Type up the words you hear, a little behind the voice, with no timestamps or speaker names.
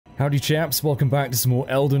Howdy chaps, welcome back to some more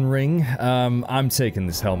Elden Ring. I'm taking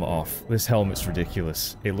this helmet off. This helmet's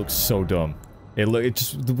ridiculous. It looks so dumb. It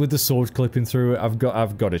just, with the sword clipping through it, I've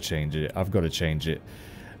got to change it. I've got to change it.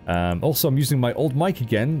 Also, I'm using my old mic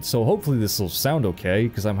again, so hopefully this will sound okay,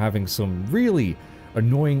 because I'm having some really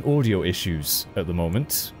annoying audio issues at the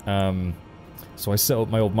moment. So I set up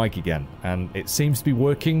my old mic again, and it seems to be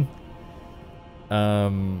working.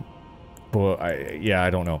 But I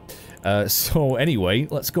don't know. So anyway,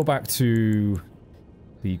 let's go back to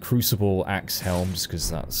the Crucible Axe Helm, just because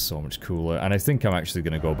that's so much cooler. And I think I'm actually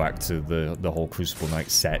going to go back to the whole Crucible Knight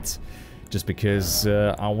set, just because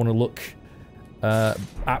I want to look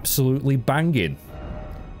absolutely banging.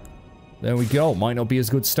 There we go. Might not be as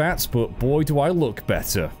good stats, but boy do I look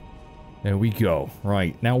better. There we go.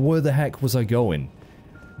 Right, now where the heck was I going?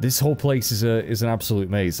 This whole place is an absolute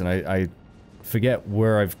maze, and I forget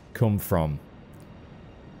where I've come from.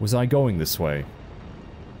 Was I going this way?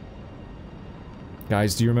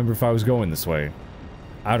 Guys, do you remember if I was going this way?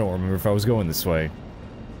 I don't remember if I was going this way.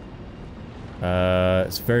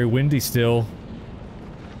 It's very windy still.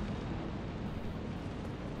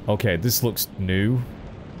 Okay, this looks new.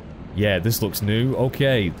 Yeah, this looks new.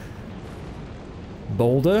 Okay.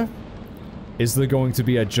 Boulder? Is there going to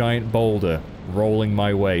be a giant boulder rolling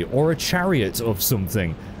my way? Or a chariot of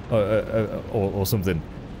something? Or something.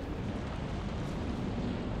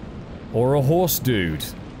 Or a horse dude.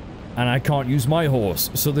 And I can't use my horse,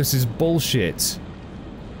 so this is bullshit.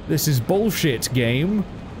 This is bullshit, game.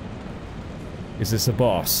 Is this a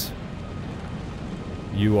boss?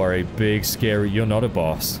 You are a big, scary... You're not a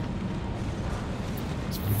boss.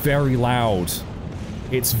 It's very loud.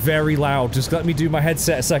 It's very loud. Just let me do my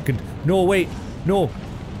headset a second. No, wait. No.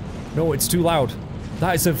 No, it's too loud.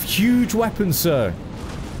 That is a huge weapon, sir.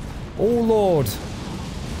 Oh, Lord.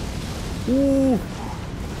 Ooh.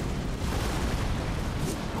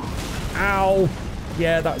 Ow.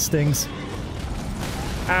 Yeah, that stings.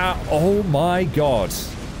 Ow. Oh, my God.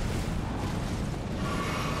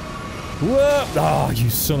 Whoa. Ah, oh, you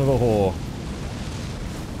son of a whore.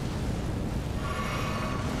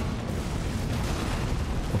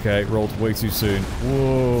 Okay, rolled way too soon.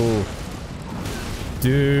 Whoa.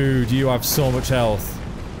 Dude, you have so much health.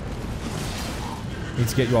 Need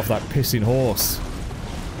to get you off that pissing horse.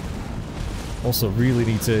 Also, really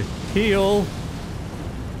need to heal.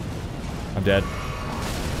 I'm dead.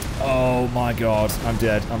 Oh my god, I'm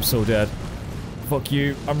dead. I'm so dead. Fuck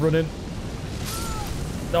you. I'm running.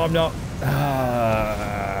 No, I'm not.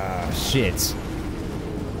 Ah, shit.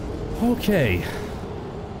 Okay.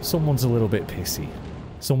 Someone's a little bit pissy.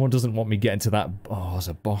 Someone doesn't want me getting to that... Oh, there's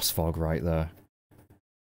a boss fog right there.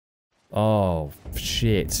 Oh,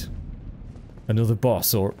 shit. Another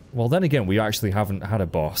boss, or... Well, then again, we actually haven't had a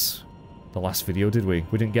boss. The last video, did we?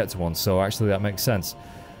 We didn't get to one, so actually that makes sense.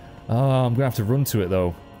 I'm gonna have to run to it,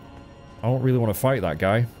 though. I don't really want to fight that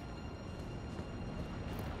guy.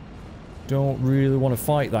 Don't really want to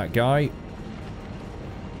fight that guy.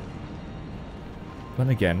 Then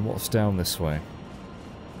again, what's down this way?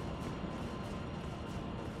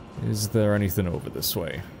 Is there anything over this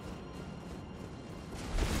way?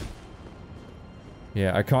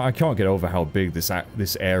 Yeah, I can't get over how big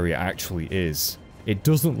this area actually is. It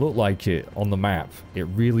doesn't look like it on the map. It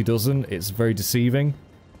really doesn't. It's very deceiving.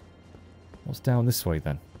 What's down this way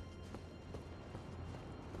then?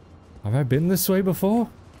 Have I been this way before?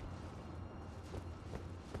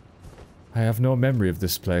 I have no memory of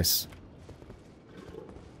this place.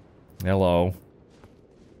 Hello.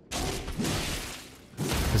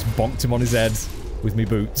 Just bonked him on his head with me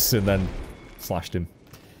boots and then slashed him.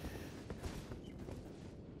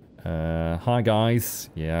 Hi guys.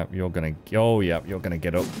 Yeah, you're gonna... Oh yeah, you're gonna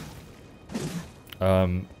get up.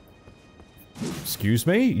 Excuse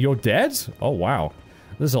me? You're dead? Oh wow.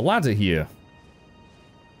 There's a ladder here.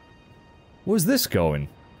 Where's this going?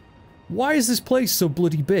 Why is this place so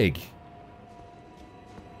bloody big?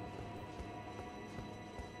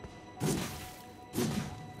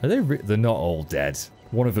 Are they they're not all dead.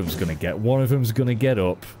 One of them's gonna get up. One of them's gonna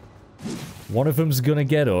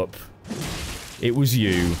get up. It was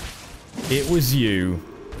you. It was you.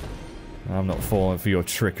 I'm not falling for your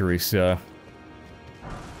trickery, sir.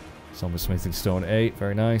 Somber smithing stone 8,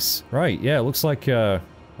 very nice. Right, yeah, it looks like, oh,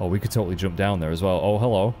 we could totally jump down there as well. Oh,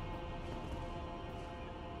 hello.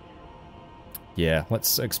 Yeah,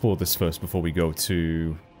 let's explore this first before we go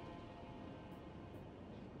to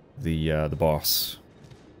the boss.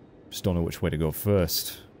 Just don't know which way to go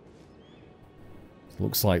first.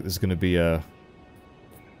 Looks like there's gonna be a... I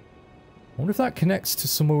wonder if that connects to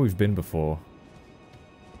somewhere we've been before.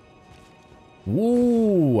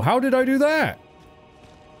 Whoa! How did I do that?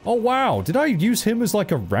 Oh wow, did I use him as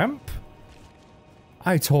like a ramp?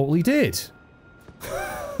 I totally did.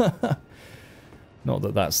 Not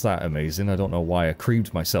that that's that amazing. I don't know why I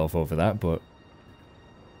creamed myself over that, but...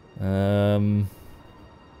 Well,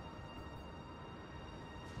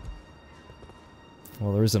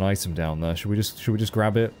 there is an item down there. Should we just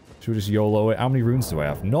grab it? Should we just YOLO it? How many runes do I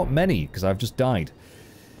have? Not many, because I've just died.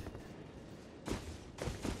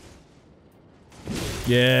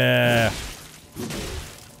 Yeah!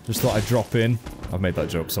 Just thought I'd drop in. I've made that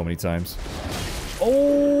joke so many times.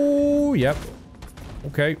 Oh, yep.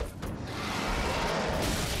 Okay.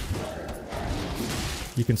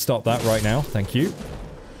 You can stop that right now, thank you.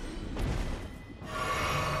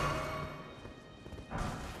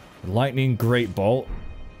 Lightning Great Bolt.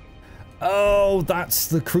 Oh, that's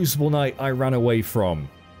the Crucible Knight I ran away from.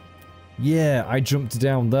 Yeah, I jumped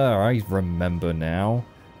down there, I remember now.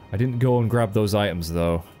 I didn't go and grab those items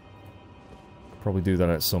though. Probably do that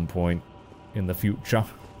at some point in the future.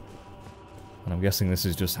 And I'm guessing this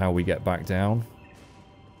is just how we get back down.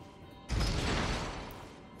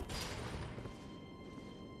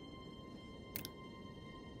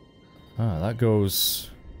 Ah, that goes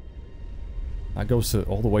to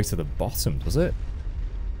all the way to the bottom, does it?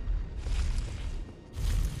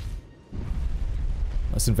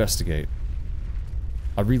 Let's investigate.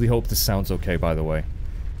 I really hope this sounds okay, by the way.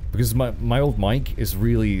 Because my old mic is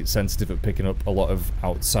really sensitive at picking up a lot of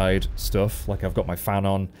outside stuff. Like, I've got my fan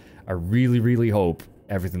on. I really, really hope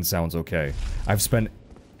everything sounds okay. I've spent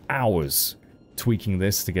hours tweaking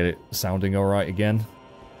this to get it sounding alright again.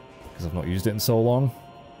 Because I've not used it in so long.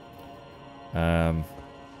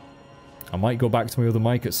 I might go back to my other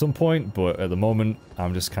mic at some point, but at the moment,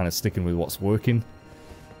 I'm just kind of sticking with what's working.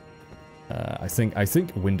 I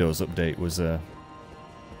think Windows Update was the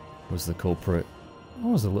culprit. Oh,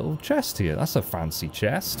 there's a little chest here. That's a fancy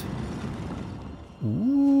chest.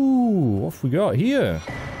 Ooh, what have we got here?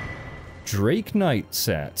 Drake Knight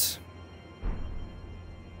set.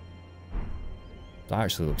 That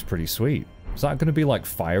actually looks pretty sweet. Is that going to be like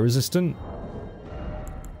fire resistant?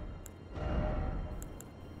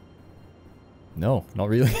 No, not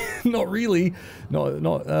really. Not really.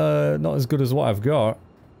 Not as good as what I've got.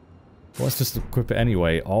 Let's just equip it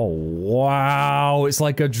anyway. Oh, wow. It's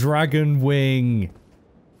like a dragon wing.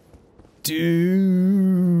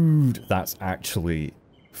 Dude. That's actually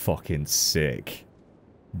fucking sick.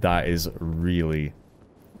 That is really,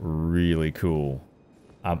 really cool.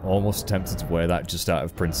 I'm almost tempted to wear that just out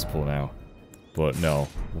of principle now. But no,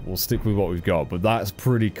 we'll stick with what we've got. But that's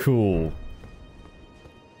pretty cool.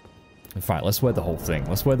 In fact, let's wear the whole thing.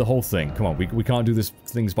 Let's wear the whole thing. Come on, we can't do this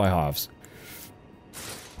things by halves.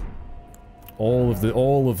 All of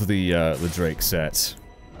the Drake set.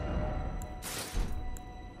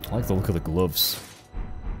 I like the look of the gloves.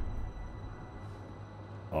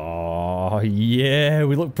 Oh yeah,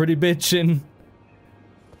 we look pretty bitchin'.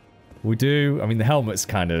 We do. I mean, the helmet's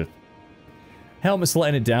kind of... Helmet's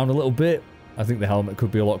letting it down a little bit. I think the helmet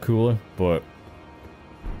could be a lot cooler, but...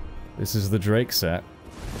 This is the Drake set.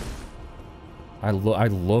 I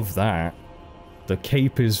love that. The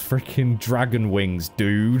cape is freaking dragon wings,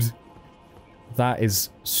 dude. That is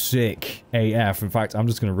sick AF. In fact, I'm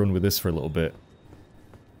just gonna run with this for a little bit.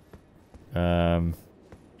 That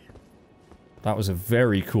was a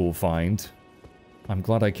very cool find. I'm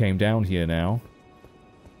glad I came down here now.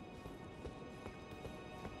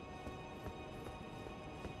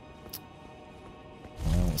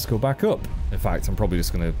 Well, let's go back up. In fact, I'm probably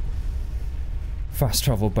just gonna fast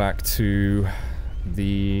travel back to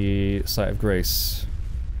the Site of Grace.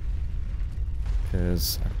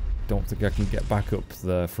 Because I don't think I can get back up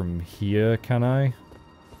there from here, can I?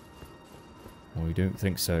 Well, we don't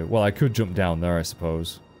think so. Well, I could jump down there, I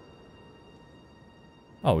suppose.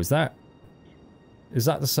 Oh, is that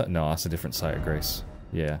the site? No, that's a different Site of Grace.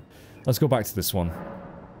 Yeah. Let's go back to this one.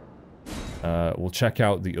 We'll check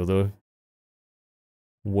out the other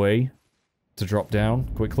way to drop down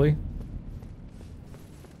quickly.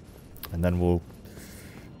 And then we'll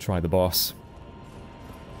try the boss.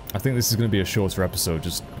 I think this is going to be a shorter episode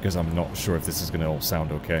just because I'm not sure if this is going to all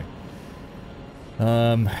sound okay.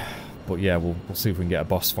 But yeah, we'll see if we can get a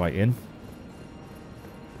boss fight in.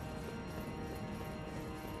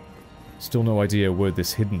 Still no idea where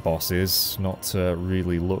this hidden boss is. Not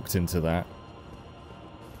really looked into that.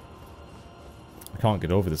 I can't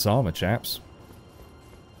get over this armor, chaps.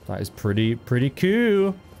 That is pretty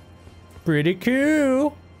cool. Pretty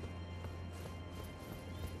cool.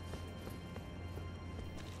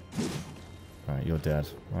 Alright, you're dead.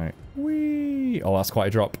 Right. Whee! Oh, that's quite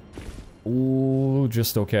a drop. Ooh,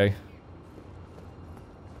 just okay.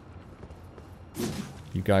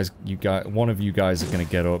 You guys, one of you guys are gonna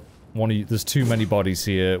get up. One of you, there's too many bodies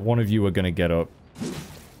here. One of you are gonna get up.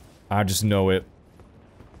 I just know it.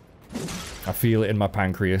 I feel it in my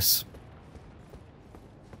pancreas.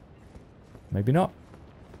 Maybe not.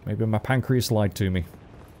 Maybe my pancreas lied to me.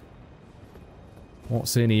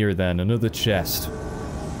 What's in here then? Another chest.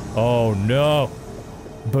 Oh no!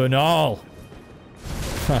 Banal!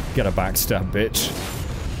 Get a backstab, bitch.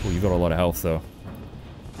 Oh, you got a lot of health though.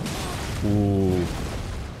 Ooh.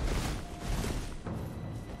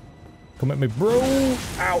 Come at me, bro!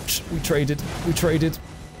 Ouch! We traded. We traded.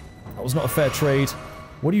 That was not a fair trade.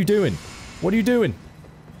 What are you doing? What are you doing?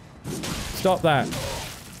 Stop that.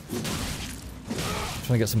 I'm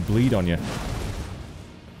trying to get some bleed on you.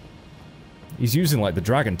 He's using like the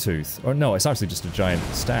dragon tooth. Oh no, it's actually just a giant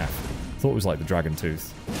staff. Thought it was like the dragon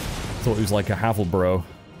tooth. Thought it was like a Havel bro.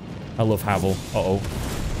 I love Havel. Uh-oh.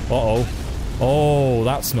 Uh-oh. Oh,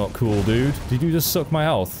 that's not cool, dude. Did you just suck my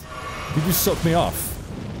health? Did you suck me off?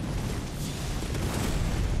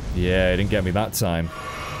 Yeah, it didn't get me that time.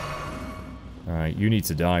 Alright, you need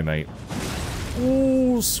to die, mate.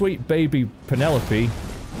 Ooh, sweet baby Penelope.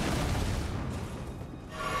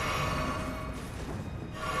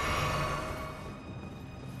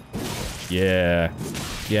 Yeah.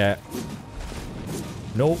 Yeah.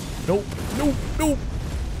 Nope. Nope. Nope. Nope.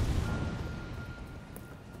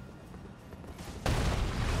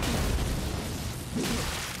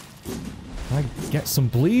 I get some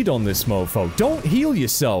bleed on this mofo. Don't heal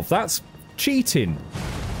yourself. That's cheating.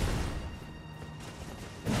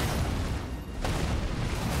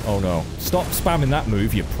 Oh no. Stop spamming that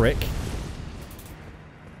move, you prick.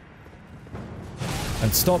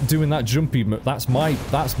 And stop doing that jumpy move. That's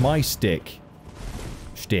my stick.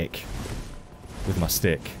 Shtick. With my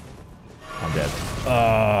stick. I'm dead.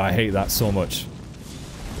 Ah, I hate that so much.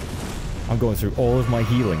 I'm going through all of my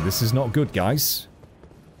healing. This is not good, guys.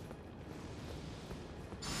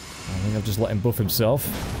 I think I've just let him buff himself.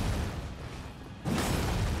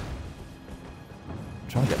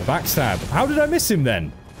 Trying to get the backstab. How did I miss him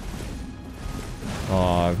then?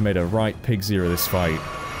 Oh, I've made a right pig's ear of this fight.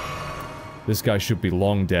 This guy should be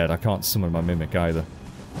long dead. I can't summon my mimic either.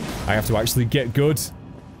 I have to actually get good.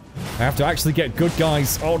 I have to actually get good,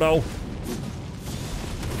 guys. Oh no.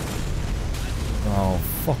 Oh,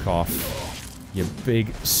 fuck off. You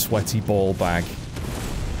big, sweaty ball bag.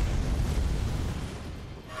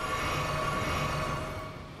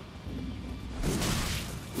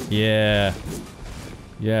 Yeah.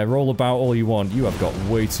 Yeah, roll about all you want. You have got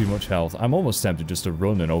way too much health. I'm almost tempted just to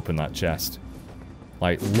run and open that chest.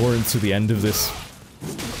 Like, lure into the end of this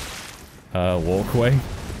walkway.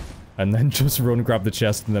 And then just run, grab the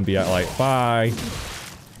chest, and then be like, bye.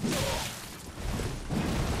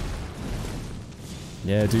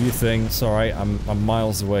 Yeah, do your thing. It's alright. I'm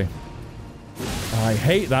miles away. I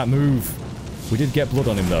hate that move. We did get blood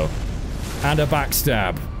on him, though. And a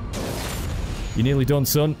backstab. You nearly done,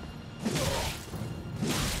 son?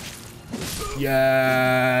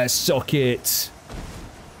 Yeah, suck it.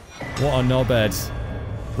 What a knobhead.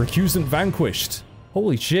 Recusant vanquished.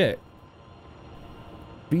 Holy shit.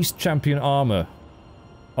 Beast champion armor.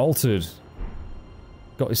 Altered.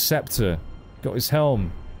 Got his scepter. Got his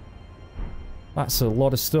helm. That's a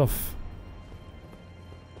lot of stuff.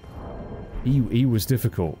 He was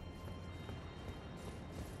difficult.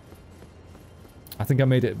 I think I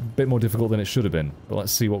made it a bit more difficult than it should have been. But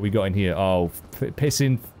let's see what we got in here. Oh,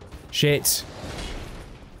 pissing. Shit.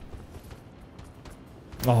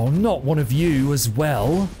 Oh, not one of you as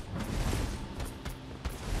well.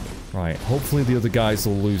 Right, hopefully the other guys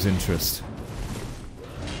will lose interest.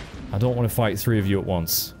 I don't want to fight 3 of you at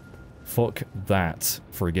once. Fuck that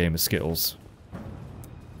for a game of Skittles.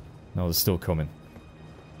 No, they're still coming.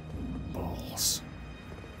 Balls.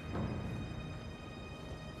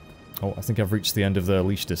 Oh, I think I've reached the end of their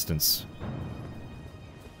leash distance.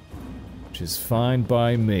 Which is fine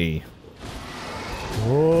by me.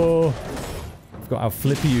 Whoa! I forgot how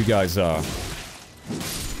flippy you guys are.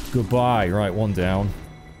 Goodbye. Right, one down.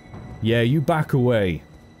 Yeah, you back away.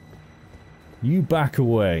 You back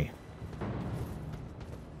away.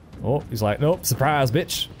 Oh, he's like, nope, surprise,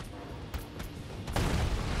 bitch.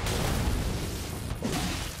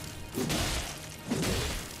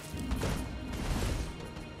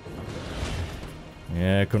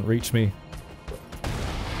 Yeah, couldn't reach me.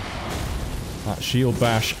 That shield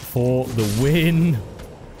bash for the win.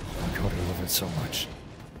 Oh my god, I love it so much.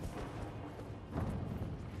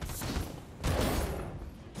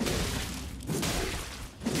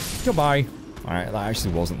 Goodbye. Alright, that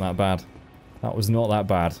actually wasn't that bad. That was not that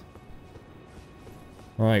bad.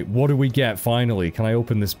 Right, what do we get finally? Can I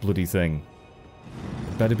open this bloody thing?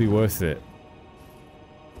 It better be worth it.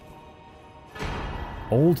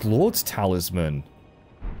 Old Lord's Talisman.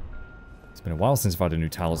 It's been a while since I've had a new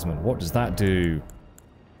talisman. What does that do?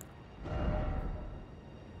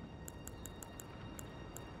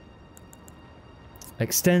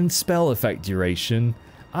 Extend spell effect duration.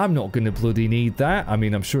 I'm not gonna bloody need that. I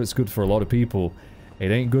mean, I'm sure it's good for a lot of people. It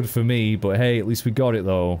ain't good for me, but hey, at least we got it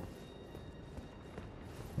though.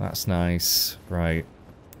 That's nice. Right.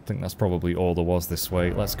 I think that's probably all there was this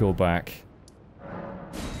way. Let's go back.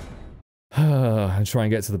 And try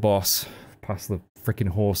and get to the boss. Past the freaking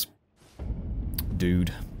horse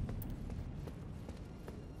dude.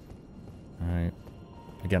 Alright.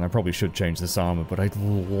 Again, I probably should change this armor, but I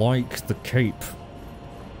like the cape.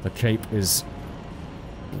 The cape is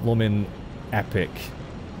bloomin' epic.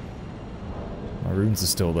 My runes are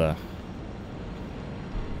still there.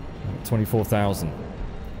 24,000.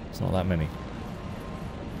 It's not that many.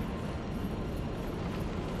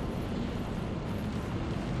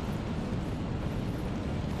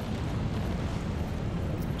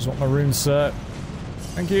 Just want my runes, sir.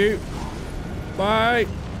 Thank you. Bye.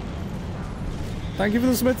 Thank you for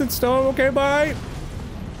the smith and stone. Okay, bye.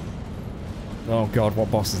 Oh god, what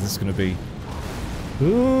boss is this gonna be?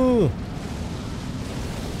 Ooh.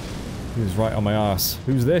 He was right on my ass.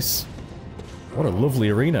 Who's this? What a lovely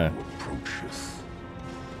arena. Approacheth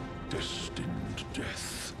destined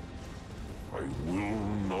death. I will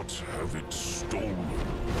not have it stolen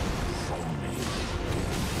from me.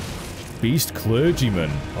 Beast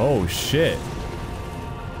clergyman. Oh shit.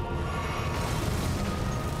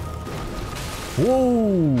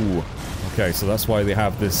 Whoa! Okay, so that's why they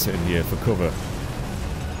have this in here for cover.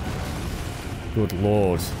 Good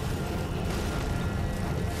lord.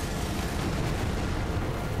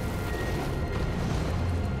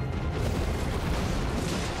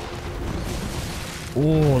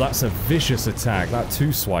 Oh, that's a vicious attack. That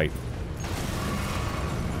two swipe.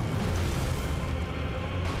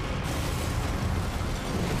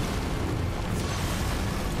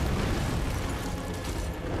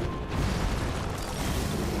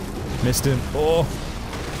 Missed him. Oh.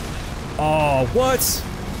 Oh, what?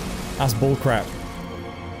 That's bullcrap.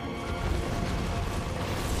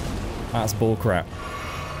 That's bullcrap.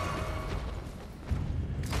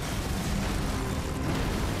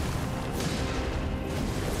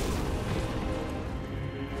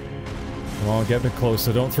 Come on, get a bit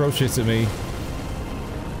closer. Don't throw shit at me.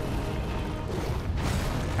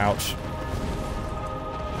 Ouch.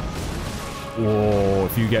 Whoa,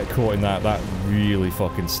 if you get caught in that, that really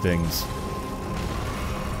fucking stings.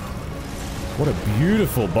 What a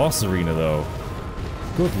beautiful boss arena, though.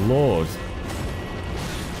 Good lord.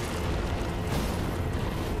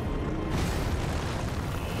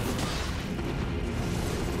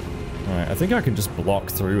 Alright, I think I can just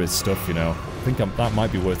block through his stuff, you know. I think that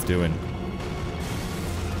might be worth doing.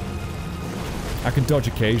 I can dodge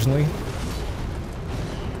occasionally.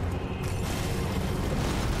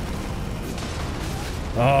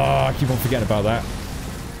 Oh, I keep on forgetting about that.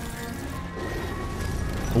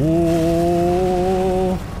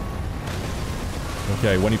 Ooh.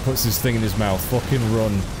 Okay, when he puts his thing in his mouth, fucking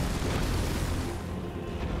run.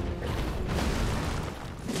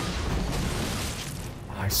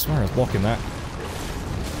 I swear I was blocking that.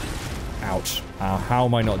 Ouch. How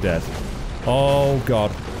am I not dead? Oh,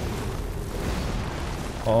 God.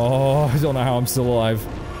 Oh, I don't know how I'm still alive.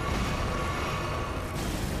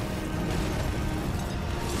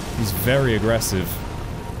 He's very aggressive.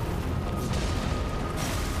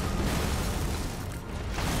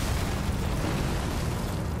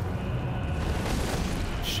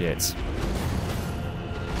 Shit.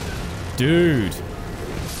 Dude.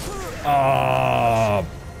 Ah.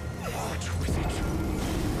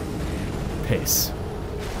 Piss.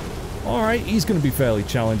 Alright, he's gonna be fairly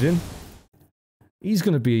challenging. He's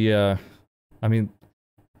gonna be, I mean,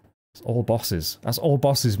 it's all bosses. That's all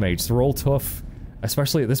bosses, mates. They're all tough.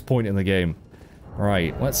 Especially at this point in the game.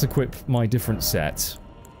 Right, let's equip my different set.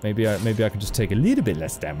 Maybe I can just take a little bit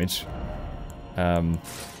less damage. But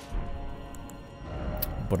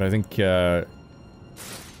I think I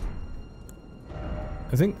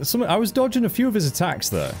was dodging a few of his attacks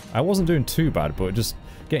there. I wasn't doing too bad, but just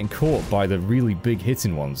getting caught by the really big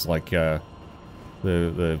hitting ones, like the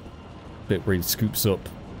bit where he scoops up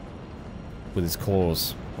with his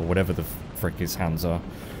claws, or whatever the frick his hands are.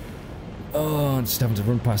 Oh, I'm just having to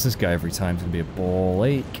run past this guy every time. It's gonna be a ball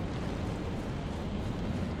ache.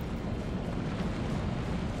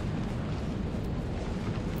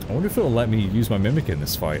 I wonder if it'll let me use my Mimic in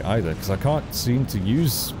this fight either, because I can't seem to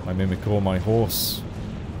use my Mimic or my horse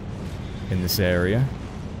in this area.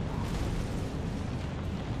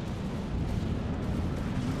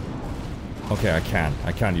 Okay, I can.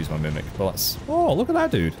 I can use my mimic, but let's... Oh, look at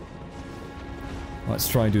that dude. Let's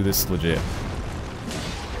try and do this legit.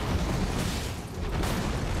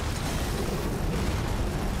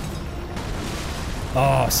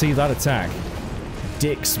 Oh, see that attack?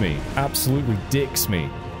 Dicks me. Absolutely dicks me.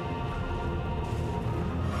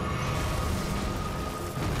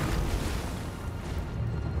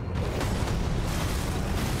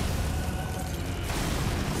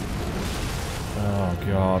 Oh,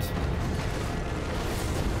 God.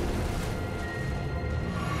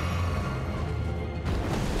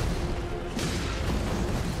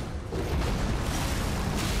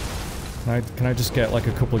 Can I just get, like,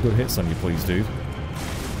 a couple of good hits on you, please, dude?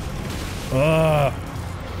 Ugh!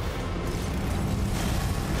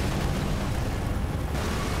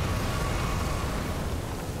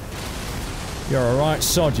 You're a right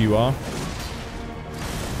sod, you are.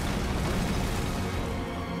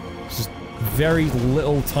 It's just very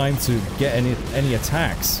little time to get any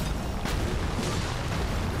attacks.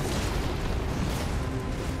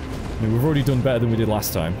 I mean, we've already done better than we did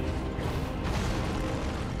last time.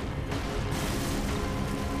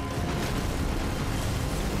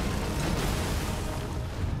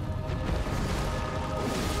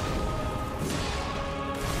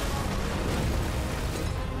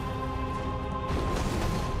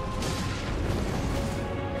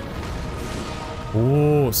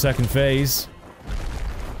 Ooh, second phase.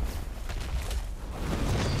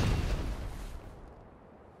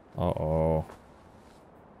 Uh-oh.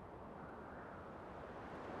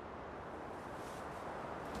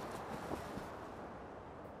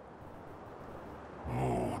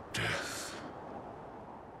 Oh, death.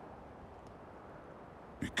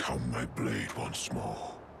 Become my blade once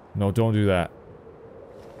more. No, don't do that.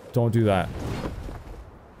 Don't do that.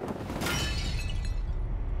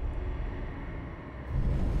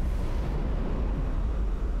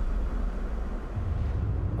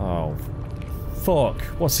 Oh. Fuck.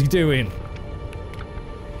 What's he doing?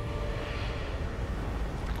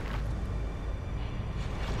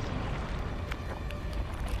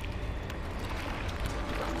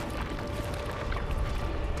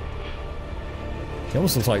 He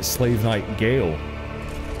almost looks like Slave Knight Gale.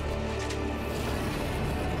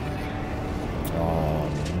 Oh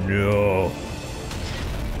no.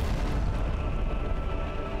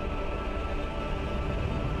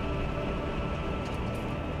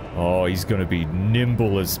 Oh, he's gonna be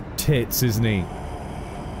nimble as tits, isn't he?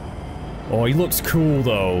 Oh, he looks cool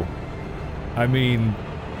though. I mean,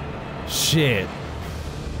 shit.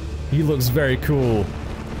 He looks very cool.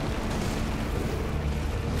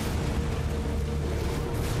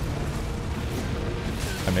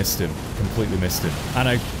 I missed him. Completely missed him. And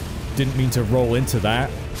I didn't mean to roll into that.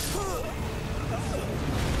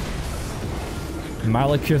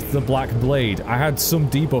 Malekith the Black Blade. I had some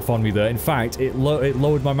debuff on me there. In fact, it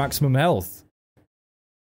lowered my maximum health.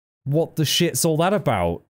 What the shit's all that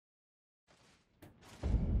about?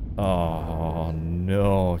 Oh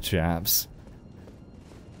no, chaps.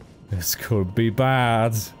 This could be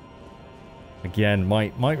bad. Again,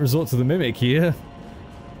 might resort to the Mimic here.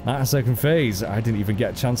 At a second phase, I didn't even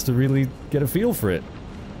get a chance to really get a feel for it.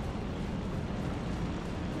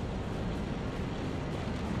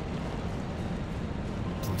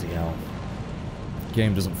 Bloody hell.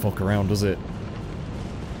 Game doesn't fuck around, does it?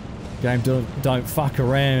 Game don't fuck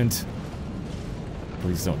around.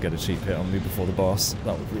 Please don't get a cheap hit on me before the boss.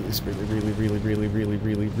 That would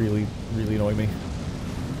really annoy me.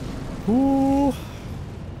 Ooh.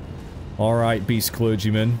 Alright, Beast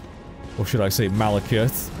Clergyman. Or should I say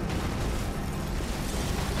Malekith?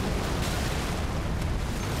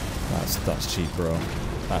 That's cheap, bro.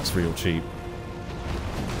 That's real cheap.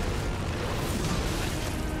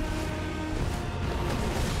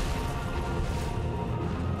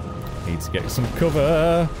 Need to get some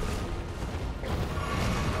cover.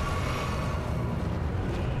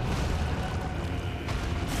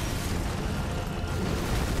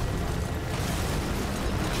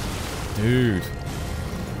 Dude.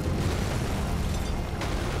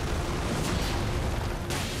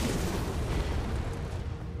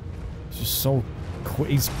 So quick.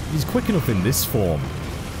 He's quick enough in this form.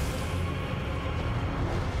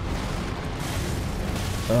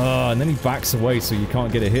 And then he backs away so you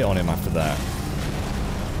can't get a hit on him after that.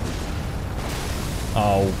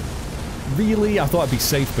 Oh. Really? I thought I'd be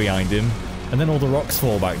safe behind him. And then all the rocks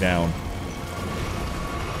fall back down.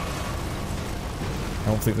 I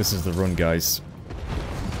don't think this is the run, guys.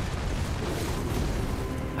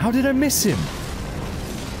 How did I miss him?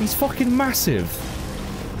 He's fucking massive.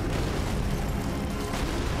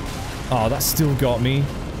 Oh, that still got me.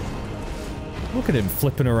 Look at him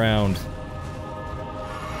flipping around.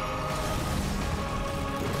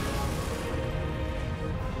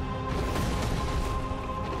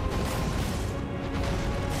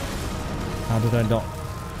 How did I not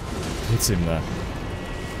hit him there?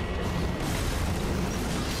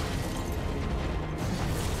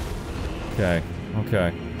 Okay,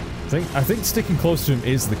 okay. I think sticking close to him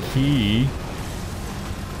is the key.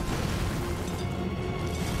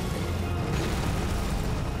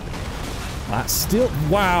 That's still...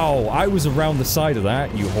 Wow! I was around the side of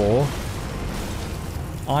that, you whore.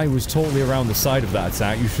 I was totally around the side of that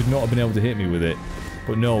attack. You should not have been able to hit me with it.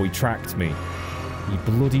 But no, he tracked me. He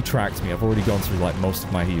bloody tracked me. I've already gone through, like, most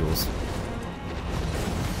of my heals.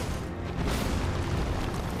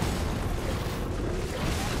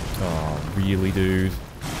 Oh, really, dude?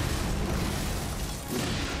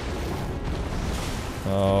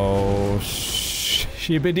 Oh,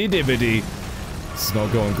 shibbity-dibbity. It's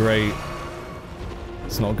not going great.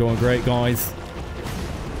 It's not going great, guys.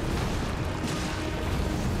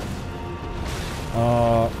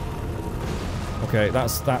 Okay,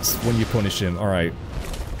 that's when you punish him. Alright.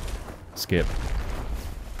 Skip.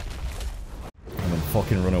 And then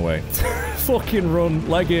fucking run away. Fucking run,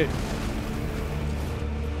 leg it.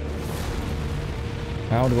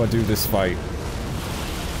 How do I do this fight?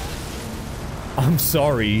 I'm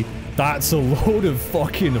sorry. That's a load of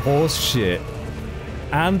fucking horse shit.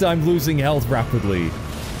 And I'm losing health rapidly.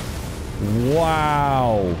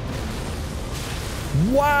 Wow.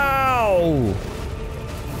 Wow!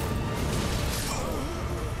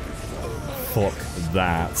 Fuck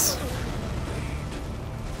that.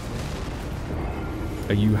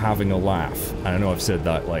 Are you having a laugh? I know I've said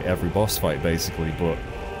that like every boss fight basically, but...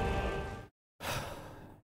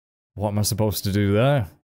 What am I supposed to do there?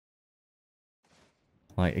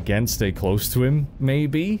 Like, again, stay close to him,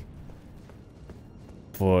 maybe?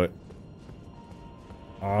 But...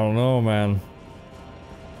 I don't know, man.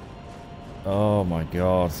 Oh my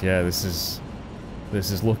god, yeah, this is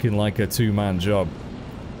looking like a two-man job.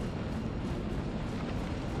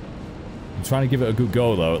 I'm trying to give it a good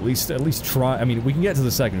go, though. At least try. I mean, we can get to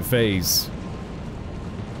the second phase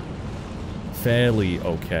fairly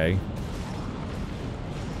okay.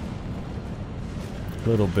 A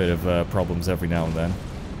little bit of problems every now and then.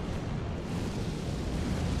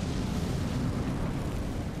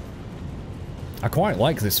 I quite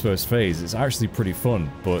like this first phase. It's actually pretty fun,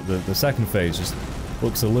 but the second phase just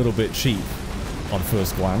looks a little bit cheap on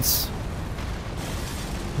first glance.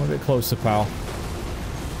 A bit closer, pal.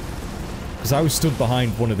 Because I was stood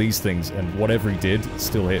behind one of these things, and whatever he did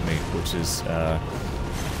still hit me, which is,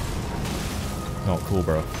 not cool,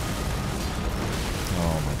 bro.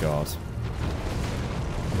 Oh my god.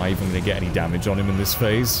 Am I even gonna get any damage on him in this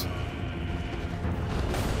phase?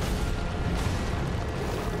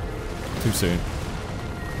 Too soon.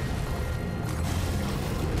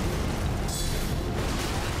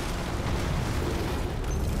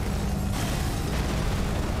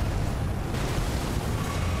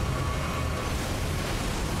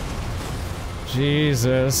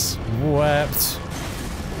 Jesus wept.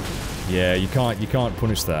 Yeah, you can't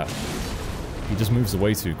punish that. He just moves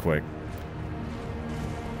away too quick.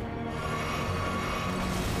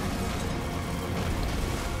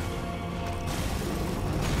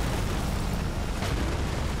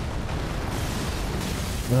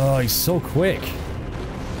 Oh, he's so quick.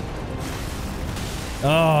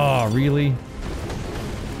 Oh, really?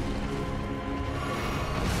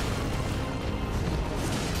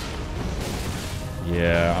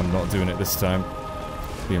 Yeah, I'm not doing it this time.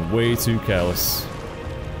 Being way too careless.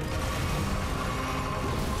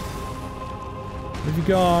 Where have you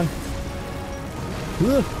gone?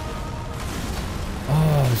 Ugh.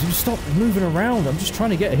 Oh, you stop moving around. I'm just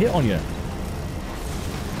trying to get a hit on you.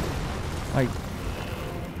 Like...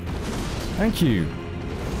 Thank you.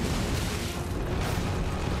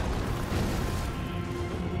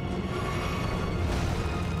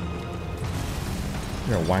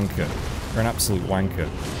 You're a wanker. You're an absolute wanker.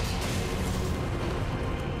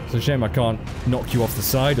 It's a shame I can't knock you off the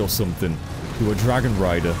side or something. Do a dragon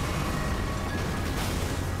rider.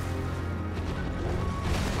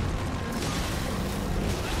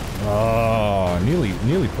 Oh,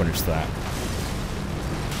 nearly punished that.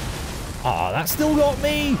 Ah, that still got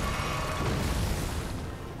me!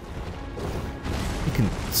 You can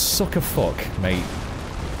suck a fuck, mate.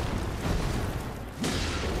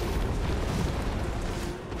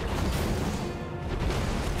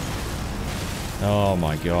 Oh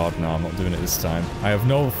my god, no, I'm not doing it this time. I have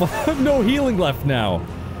no healing left now.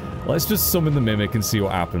 Let's just summon the Mimic and see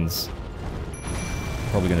what happens.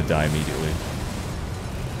 Probably gonna die immediately.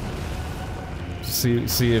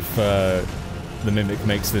 See if the Mimic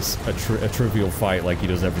makes this a trivial fight like he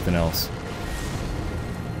does everything else.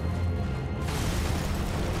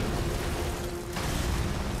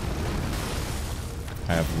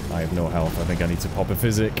 I have no health. I think I need to pop a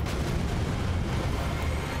physic.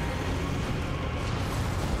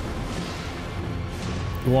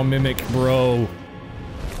 Go on, Mimic, bro.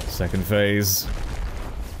 Second phase.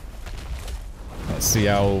 Let's see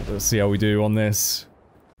how we do on this.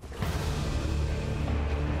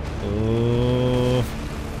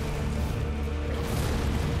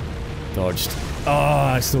 Dodged.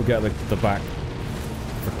 Ah, I still get the back.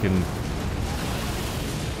 Freaking.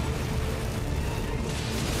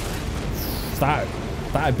 That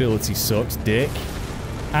ability sucks, dick.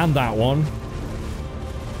 And that one.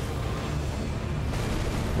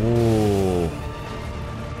 Whoa.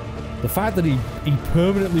 The fact that he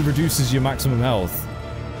permanently reduces your maximum health.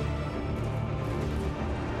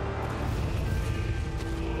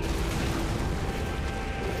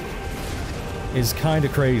 Is kinda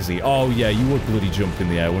crazy. Oh yeah, you would bloody jump in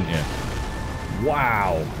the air, wouldn't you?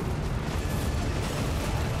 Wow.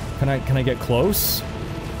 Can I get close?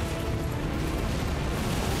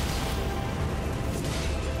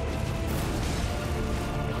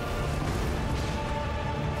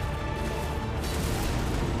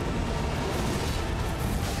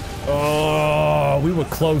 Oh, we were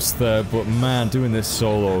close there, but man, doing this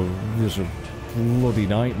solo was a bloody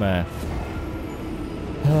nightmare.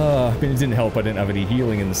 I mean, it didn't help I didn't have any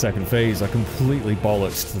healing in the second phase. I completely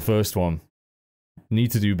bollocksed the first one.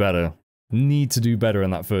 Need to do better. Need to do better in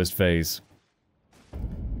that first phase.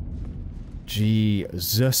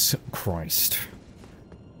 Jesus Christ.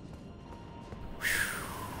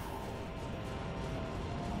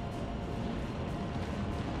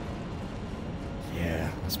 Yeah,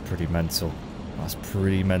 that's pretty mental. That's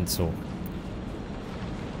pretty mental.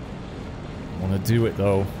 I want to do it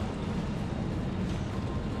though.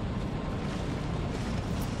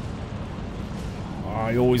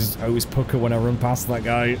 I always pucker when I run past that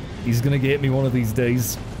guy. He's gonna hit me one of these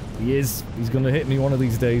days. He is. He's gonna hit me one of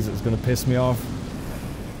these days. It's gonna piss me off.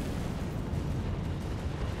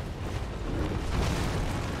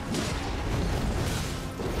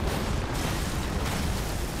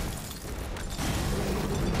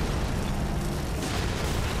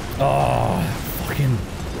 Oh, fucking.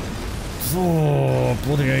 Oh,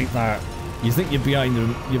 bloody hate that. You think you're behind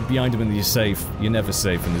him and you're safe. You're never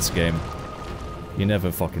safe in this game. You're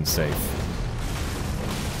never fucking safe.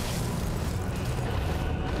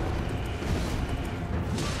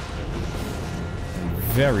 You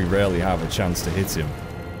very rarely have a chance to hit him.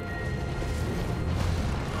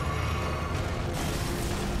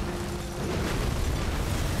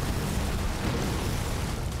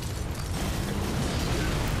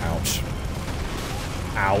 Ouch.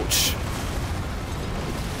 Ouch.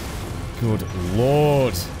 Good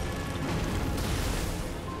lord.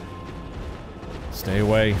 Stay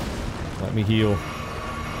away. Let me heal.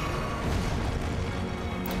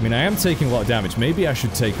 I mean, I am taking a lot of damage. Maybe I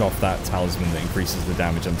should take off that talisman that increases the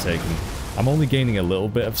damage I'm taking. I'm only gaining a little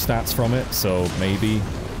bit of stats from it, so maybe...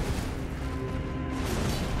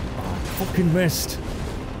 Oh, fucking missed.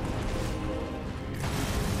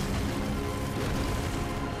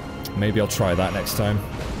 Maybe I'll try that next time.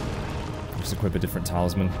 Just equip a different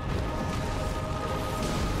talisman.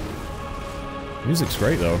 Music's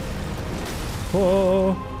great, though.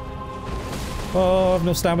 Oh, oh, I have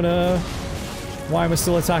no stamina. Why am I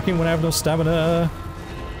still attacking when I have no stamina?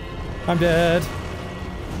 I'm dead.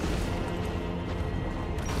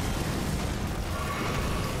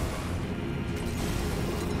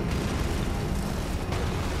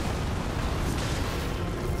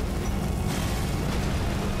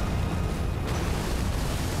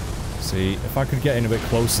 See, if I could get in a bit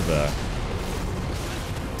closer there.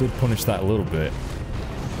 Did punish that a little bit.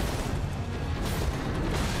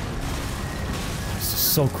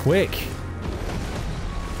 So quick.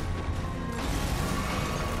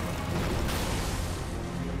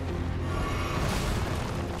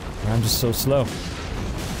 I'm just so slow.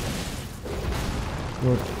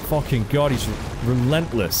 Good fucking god, he's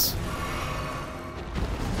relentless.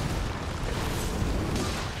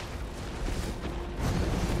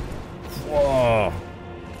 Whoa.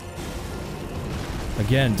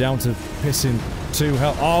 Again, down to pissing 2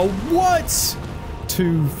 health. Oh, what?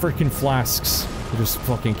 2 freaking flasks. Just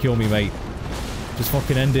fucking kill me, mate. Just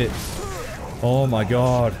fucking end it. Oh my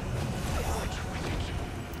god.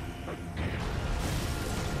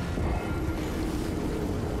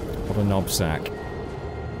 What a knobsack.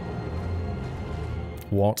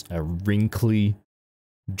 What a wrinkly,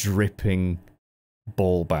 dripping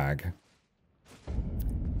ball bag.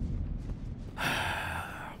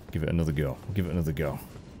 Give it another go. Give it another go.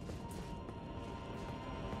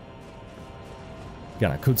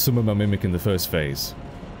 Again, I could summon my Mimic in the first phase.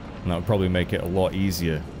 And that would probably make it a lot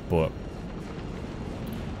easier, but...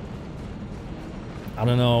 I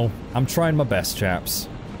don't know. I'm trying my best, chaps.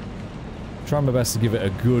 Trying my best to give it a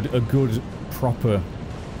good, proper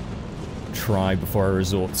try before I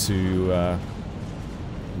resort to,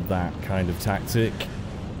 that kind of tactic.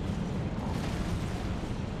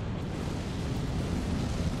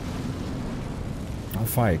 That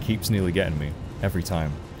fire keeps nearly getting me. Every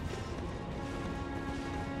time.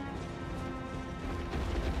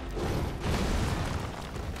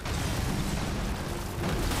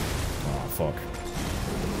 Oh, fuck.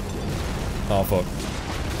 Oh, fuck.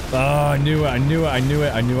 Oh, I knew it, I knew it, I knew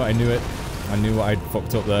it, I knew it, I knew it. I knew what I'd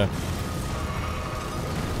fucked up there.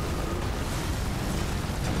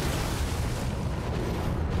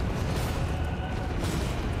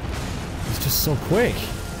 It's just so quick.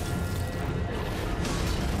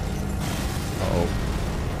 Uh-oh.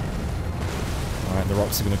 Alright, the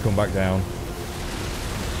rocks are gonna come back down.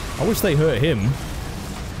 I wish they hurt him.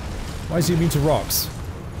 Why is he immune to rocks?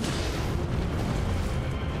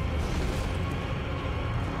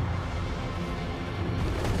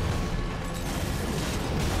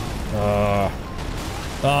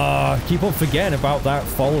 Keep on forgetting about that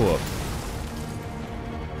follow-up.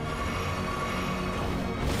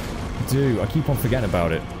 I keep on forgetting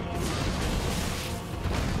about it.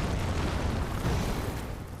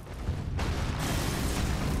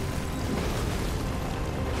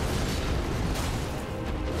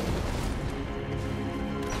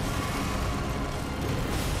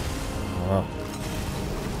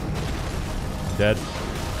 Dead.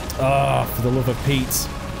 Ah, for the love of Pete.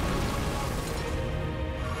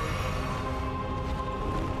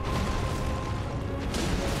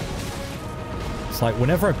 It's like,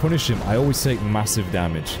 whenever I punish him, I always take massive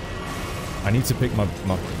damage. I need to pick my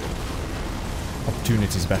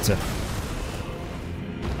opportunities better.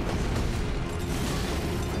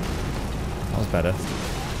 That was better.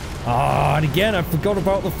 Ah, and again, I forgot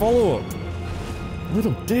about the follow-up.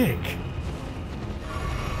 Little dick.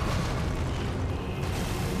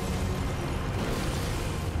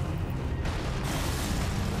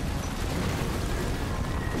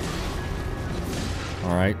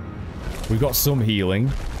 Alright. We've got some healing.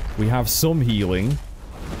 We have some healing.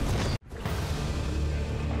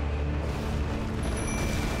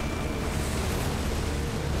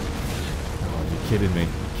 Oh, you're kidding me.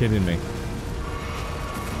 You're kidding me.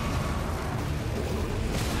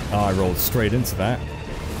 Oh, I rolled straight into that.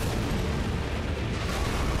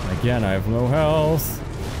 Again, I have no health.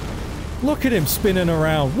 Look at him spinning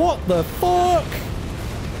around. What the fuck?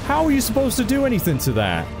 How are you supposed to do anything to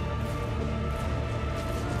that?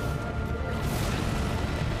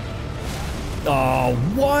 Oh,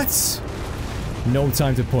 what? No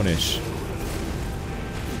time to punish.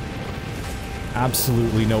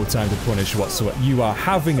 Absolutely no time to punish whatsoever. You are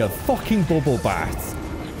having a fucking bubble bath.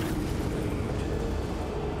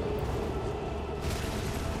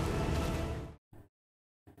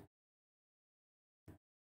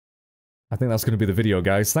 I think that's going to be the video,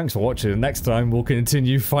 guys. Thanks for watching. Next time, we'll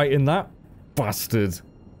continue fighting that bastard.